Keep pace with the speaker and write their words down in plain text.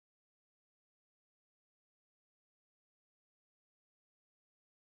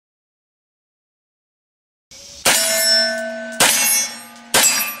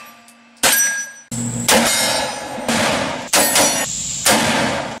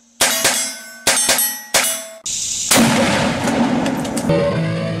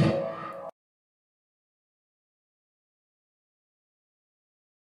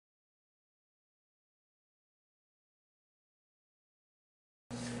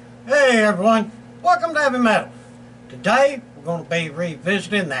Hey everyone, welcome to Heavy Metal. Today we're going to be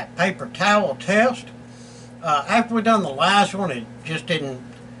revisiting that paper towel test. After we done the last one, it just didn't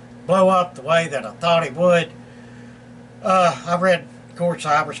blow up the way that I thought it would. I read, of course,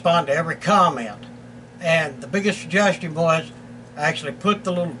 I respond to every comment, and the biggest suggestion was actually put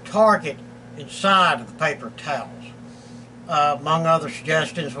the little target inside of the paper towels. Among other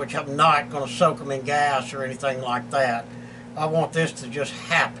suggestions, which I'm not going to soak them in gas or anything like that. I want this to just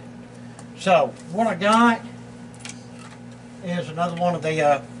happen. So, what I got is another one of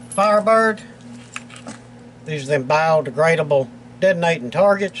the Firebird. These are them biodegradable detonating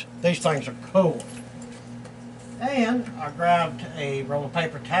targets. These things are cool. And I grabbed a roll of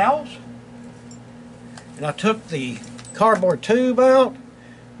paper towels. And I took the cardboard tube out.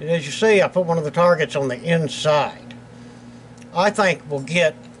 And as you see, I put one of the targets on the inside. I think we'll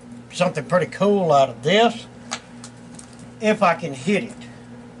get something pretty cool out of this if I can hit it.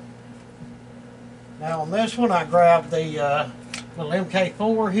 Now on this one I grabbed the little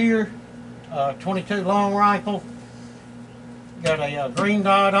MK4 here, 22 long rifle. Got a green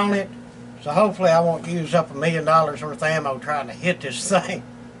dot on it, so hopefully I won't use up $1 million worth of ammo trying to hit this thing.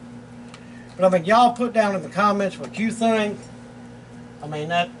 But I mean, y'all put down in the comments what you think. I mean,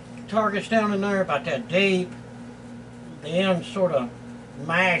 that target's down in there about that deep. The end's sort of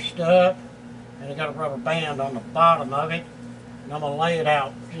mashed up, and it got a rubber band on the bottom of it. And I'm going to lay it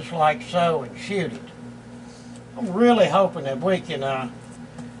out just like so and shoot it. I'm really hoping that we can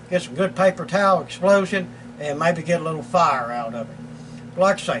get some good paper towel explosion and maybe get a little fire out of it. But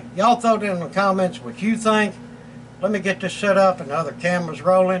like I say, y'all throw down in the comments what you think. Let me get this set up and the other cameras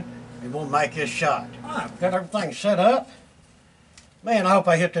rolling, and we'll make this shot. Alright, got everything set up. Man, I hope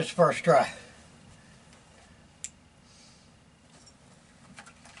I hit this first try.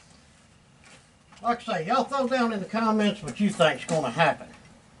 Like I say, y'all throw down in the comments what you think's going to happen.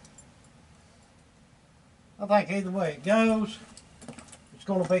 I think either way it goes, it's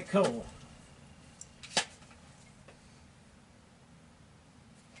going to be cool.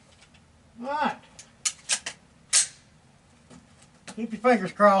 Alright. Keep your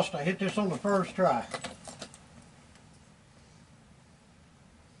fingers crossed. I hit this on the first try.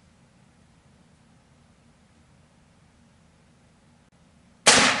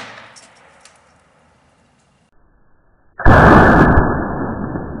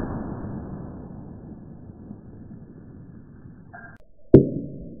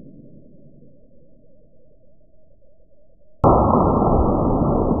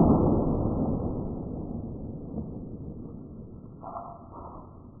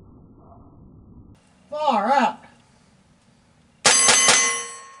 Far out.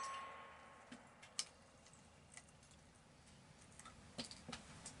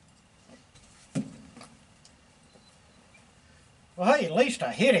 Well, hey, at least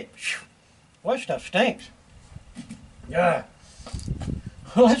I hit it. Boy, this stuff stinks. Yeah.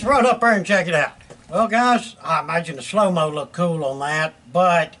 Let's run up there and check it out. Well, guys, I imagine the slow-mo looked cool on that,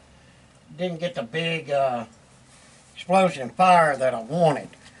 but didn't get the big explosion and fire that I wanted.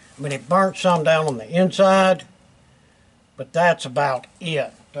 I mean, it burnt some down on the inside, but that's about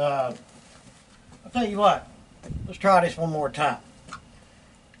it. I'll tell you what, let's try this one more time.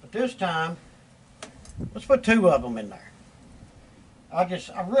 But this time, let's put 2 of them in there. I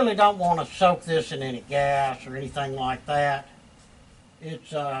really don't want to soak this in any gas or anything like that.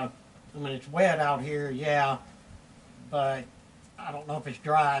 It's, I mean, it's wet out here, yeah, but I don't know if it's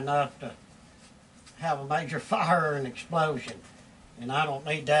dry enough to have a major fire and explosion. And I don't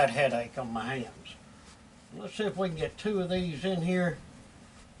need that headache on my hands. Let's see if we can get 2 of these in here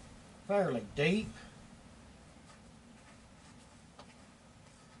fairly deep.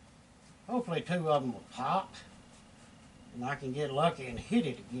 Hopefully 2 of them will pop and I can get lucky and hit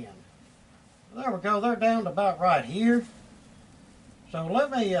it again. There we go, they're down to about right here. So let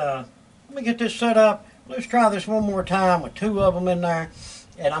me get this set up. Let's try this one more time with 2 of them in there,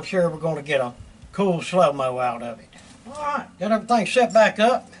 and I'm sure we're going to get a cool slow-mo out of it. Alright, got everything set back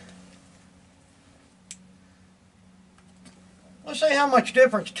up. Let's see how much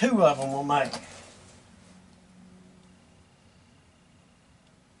difference 2 of them will make.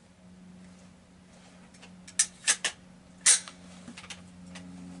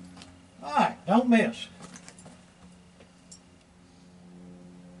 Alright, don't miss.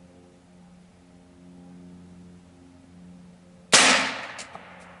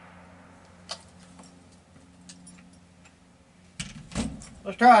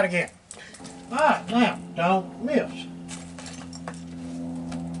 Let's try it again. Alright, now, don't miss.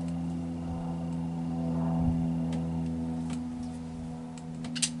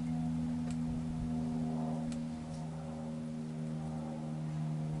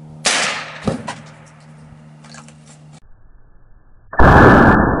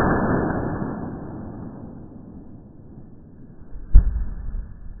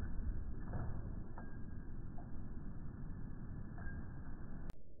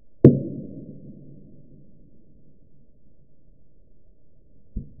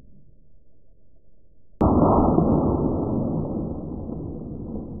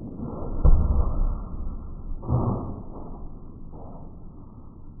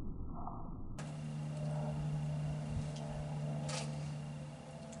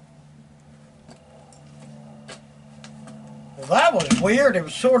 That was weird. It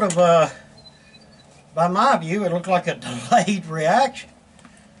was sort of, by my view, it looked like a delayed reaction.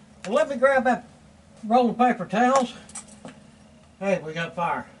 Well, let me grab that roll of paper towels. Hey, we got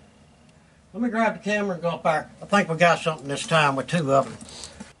fire. Let me grab the camera and go up there. I think we got something this time with two of them.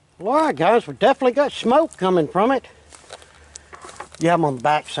 Well, all right, guys, we definitely got smoke coming from it. Yeah, I'm on the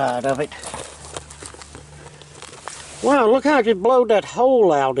back side of it. Wow, look how it just blowed that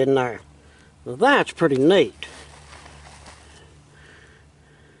hole out in there. Well, that's pretty neat.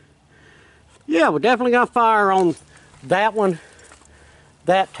 Yeah, we definitely got fire on that one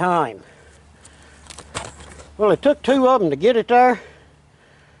that time. Well, it took two of them to get it there,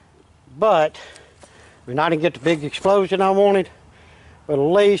 but I didn't get the big explosion I wanted, but at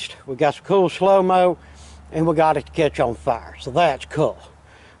least we got some cool slow-mo and we got it to catch on fire, so that's cool.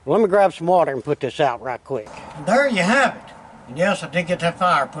 Well, let me grab some water and put this out right quick. And there you have it. And yes, I did get that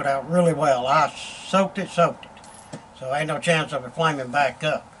fire put out really well. I soaked it. So ain't no chance of it flaming back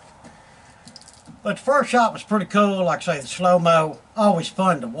up. But the first shot was pretty cool. Like I say, the slow-mo, always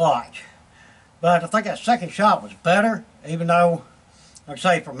fun to watch. But I think that second shot was better, even though, like I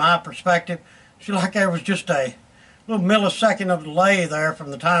say, from my perspective, it seemed like there was just a little millisecond of delay there from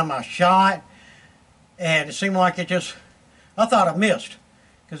the time I shot. And it seemed like I thought I missed.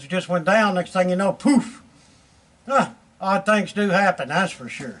 Because it just went down, next thing you know, poof. Odd things do happen, that's for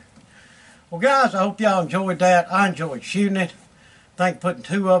sure. Well, guys, I hope y'all enjoyed that. I enjoyed shooting it. I think putting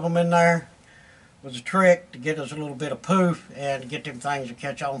two of them in there was a trick to get us a little bit of poof and to get them things to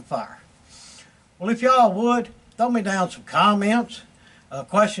catch on fire. Well, if y'all would, throw me down some comments,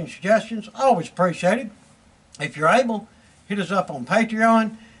 questions, suggestions. Always appreciated. If you're able, hit us up on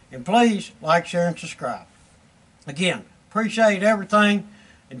Patreon, and please like, share, and subscribe. Again, appreciate everything.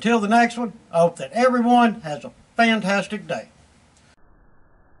 Until the next one, I hope that everyone has a fantastic day.